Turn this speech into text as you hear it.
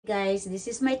Guys, this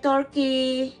is my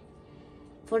turkey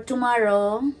for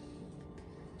tomorrow.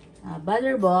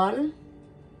 Butter ball,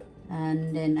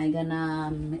 and then I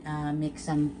gonna make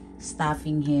some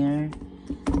stuffing here.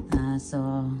 So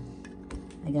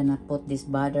I gonna put this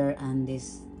butter and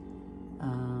this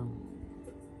uh,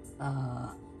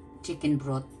 chicken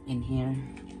broth in here.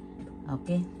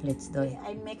 Okay, let's do it.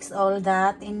 I mix all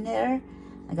that in there.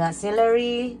 I got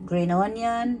celery, green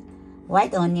onion,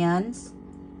 white onions,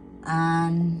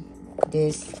 and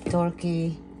this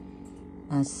turkey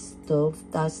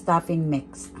stuffing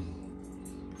mix.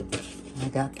 I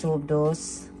got 2 of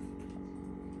those,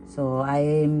 so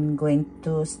I'm going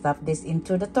to stuff this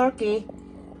into the turkey.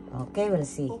 Okay, we'll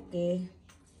see. Okay,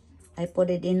 I put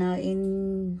it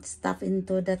in stuff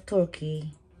into the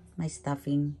turkey, my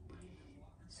stuffing.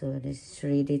 So this is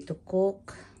ready to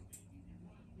cook.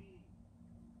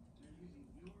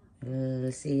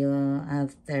 We'll see you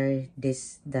after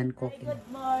this done cooking. Good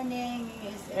morning.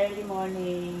 It's early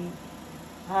morning.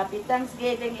 Happy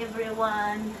Thanksgiving,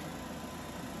 everyone.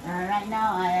 Right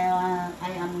now,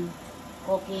 I am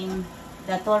cooking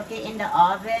the turkey in the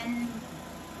oven.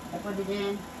 I put it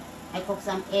in. I cook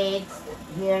some eggs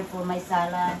here for my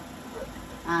salad,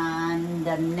 and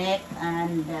the neck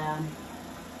and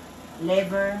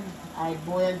liver. I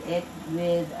boiled it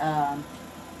with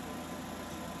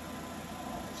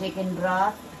chicken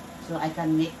broth, so I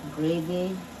can make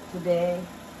gravy today.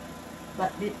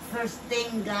 But the first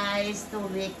thing, guys, to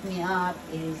wake me up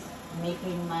is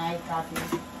making my coffee.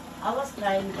 I was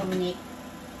trying to make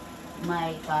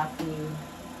my coffee,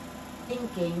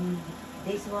 thinking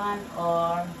this one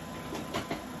or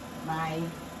my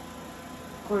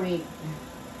curry.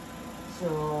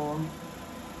 So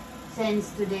since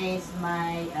today is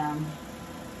my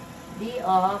day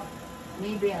off,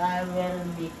 maybe I will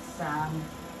make some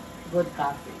good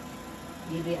coffee.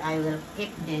 Maybe I will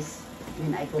keep this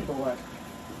when I go to work.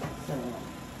 So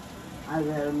I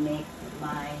will make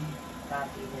my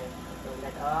coffee here. Turn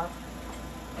that off.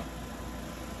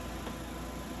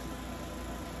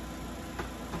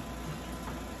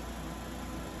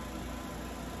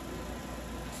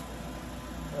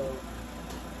 So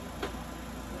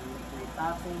make my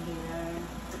coffee here.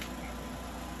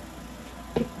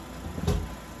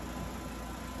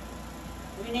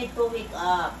 We need to wake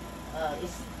up.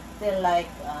 It's still like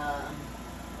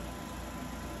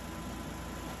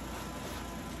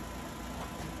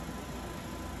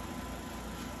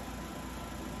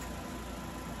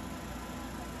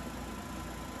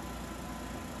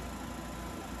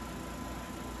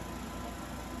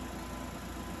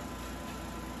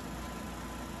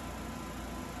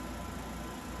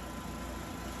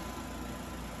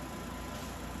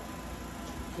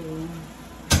okay.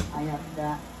 I have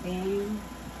that thing.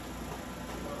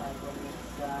 I will make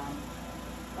some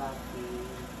coffee.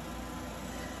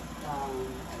 I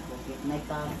will get my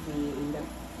coffee in the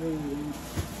fridge.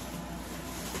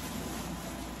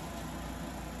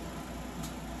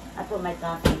 I put my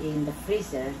coffee in the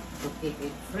freezer to keep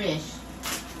it fresh.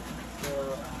 So,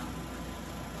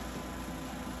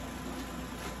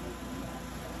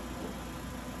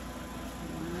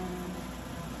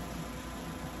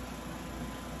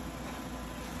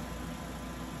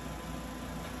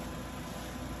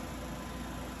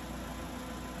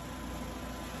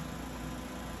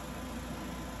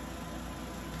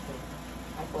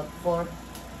 I put 4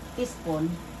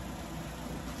 teaspoons.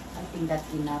 I think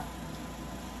that's enough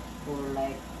for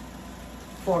like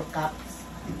 4 cups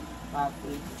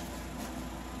coffee.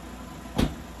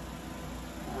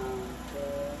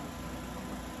 Okay.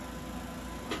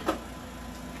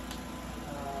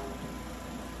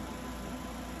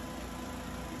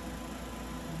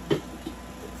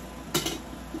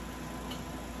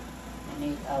 I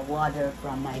need water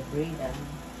from my breeder.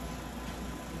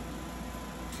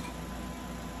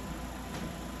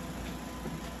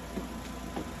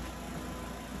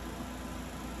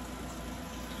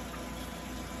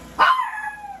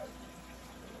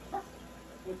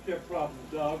 What's your problem,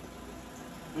 dog?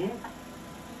 Hmm?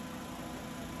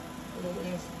 It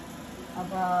is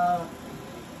about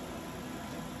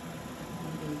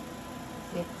maybe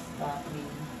 6 coffee.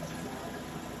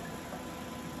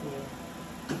 Okay.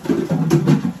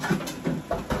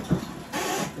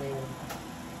 Okay.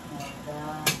 Like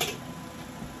that.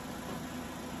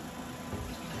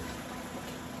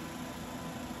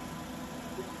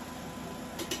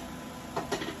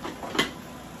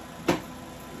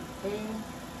 Okay.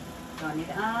 Turn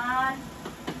it on.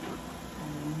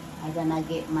 I'm gonna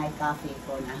get my coffee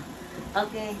for now.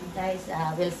 Okay, guys,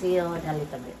 we'll see you with a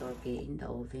little bit turkey in the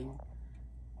oven.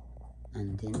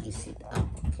 And then I sit up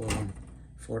for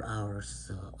 4 hours.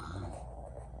 So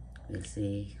We'll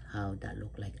see how that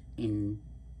look like in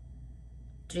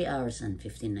 3 hours and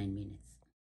 59 minutes.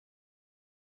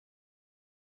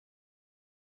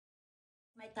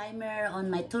 My timer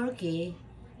on my turkey,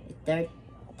 30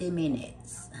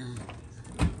 minutes.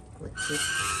 Put it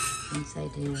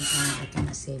inside here. I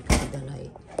cannot save the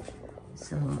light.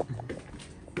 So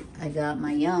I got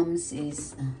my yums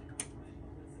is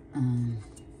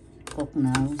cooked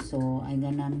now. So I'm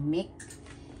gonna make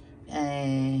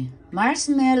a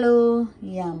marshmallow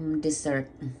yum dessert.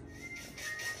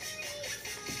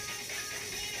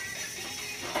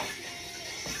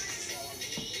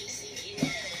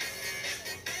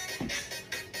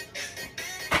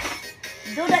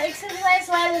 Do the exercise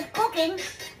while cooking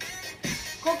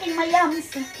my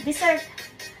yums dessert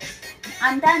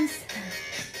and dance.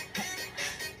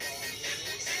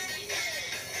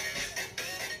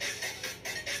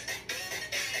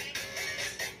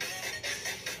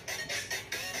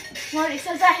 More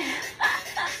exercise.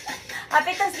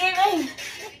 Happy Thanksgiving.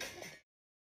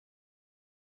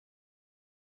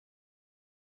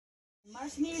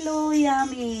 Marshmallow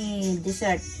yummy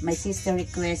dessert. My sister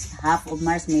requests half of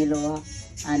marshmallow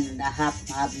and half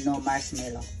have no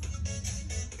marshmallow.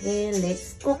 Okay,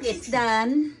 let's cook it.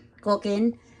 Done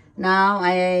cooking. Now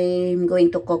I'm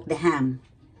going to cook the ham.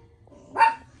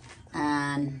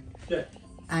 And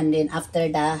then after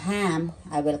the ham,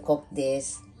 I will cook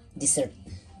this dessert.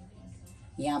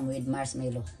 Yum with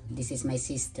marshmallow. This is my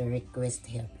sister request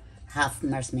here. Half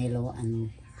marshmallow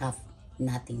and half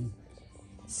nothing.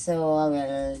 So I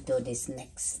will do this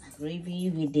next. Gravy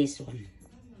with this one.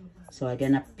 So I'm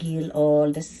gonna peel all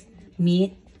this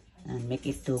meat and make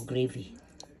it to gravy.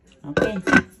 Okay.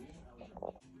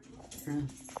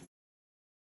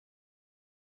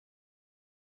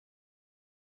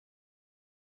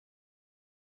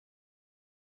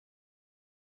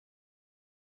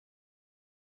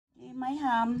 Okay, my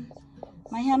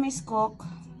ham is cooked.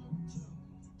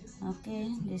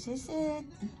 Okay, this is it.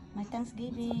 My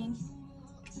Thanksgiving.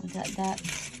 I got that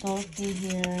turkey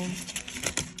here.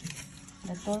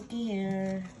 The turkey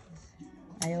here.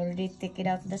 I already take it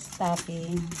out the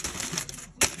stuffing.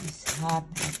 It's hot.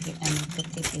 Okay, I need to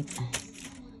take it.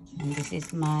 And this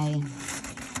is my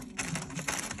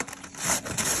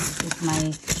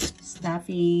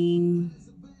stuffing.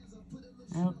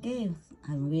 Okay,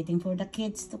 I'm waiting for the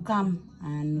kids to come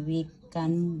and we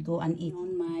can go and eat.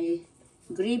 On my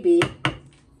gravy.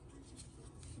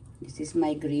 This is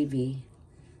my gravy.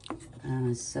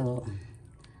 So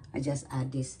I just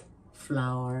add this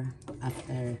flour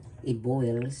after it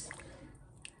boils,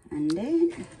 and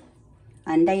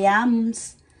the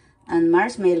yams and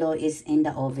marshmallow is in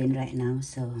the oven right now,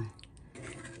 so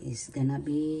it's gonna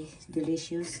be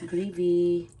delicious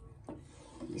gravy.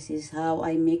 This is how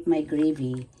I make my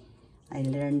gravy. I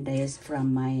learned this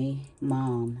from my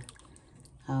mom,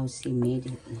 how she made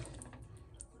it.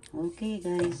 Okay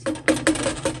guys,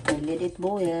 I let it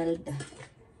boil.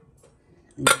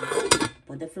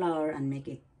 Put the flour and make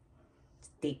it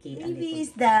sticky. Gravy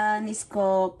is done, it's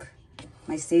cooked.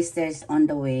 My sister's on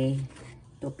the way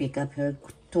to pick up her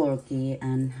turkey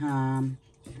and ham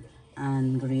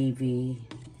and gravy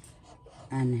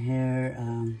and her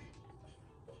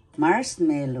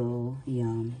marshmallow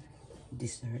yum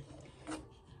dessert.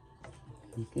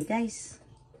 Okay guys.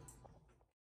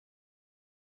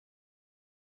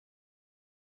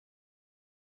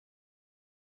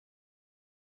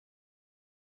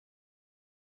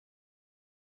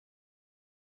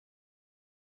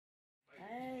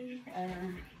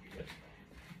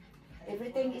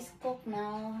 Everything is cooked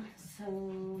now,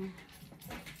 so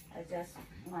I just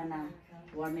wanna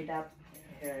warm it up.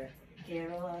 Her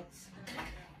carrots,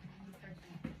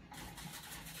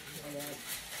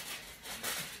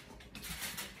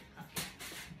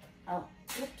 oh,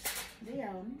 oops, the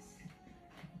yams.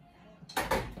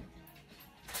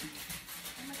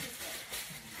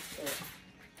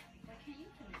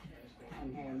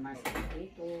 And her mashed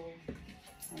potato.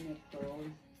 I need to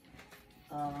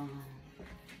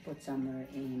put somewhere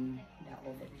in the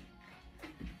oven.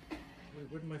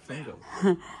 Where did my phone go?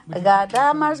 I got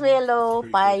the marshmallow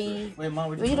pie. Wait,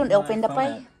 Mom, You don't open the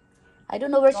pie? I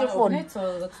don't know where's your phone. It so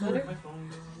it looks better.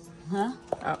 Huh?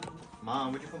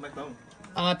 Mom, where'd you put my phone?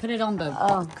 I put it on the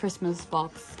Christmas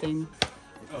box thing.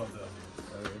 Oh,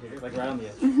 here, like around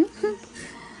you.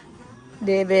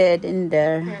 David in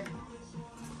there.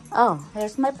 Oh,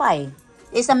 here's my pie.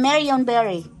 It's a Marion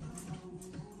berry.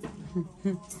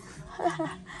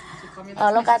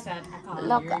 Oh, look at,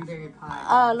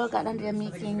 look at they're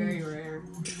making Very rare.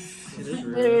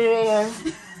 very rare,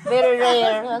 very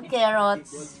rare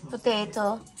carrots,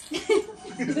 potato,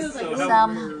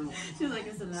 some She's like,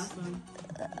 it's the last one.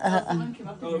 Someone came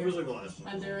up to Oh, it her was a glass.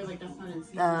 and they were like, that's not in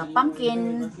season.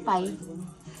 Pumpkin pie.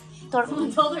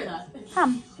 Someone Turkey. told her that.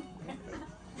 Ham.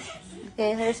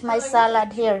 Okay, here's my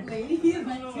salad here.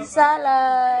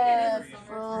 Salad.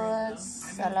 Fruits.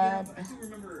 Salad. I can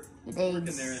remember With working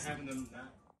there and eggs. having them not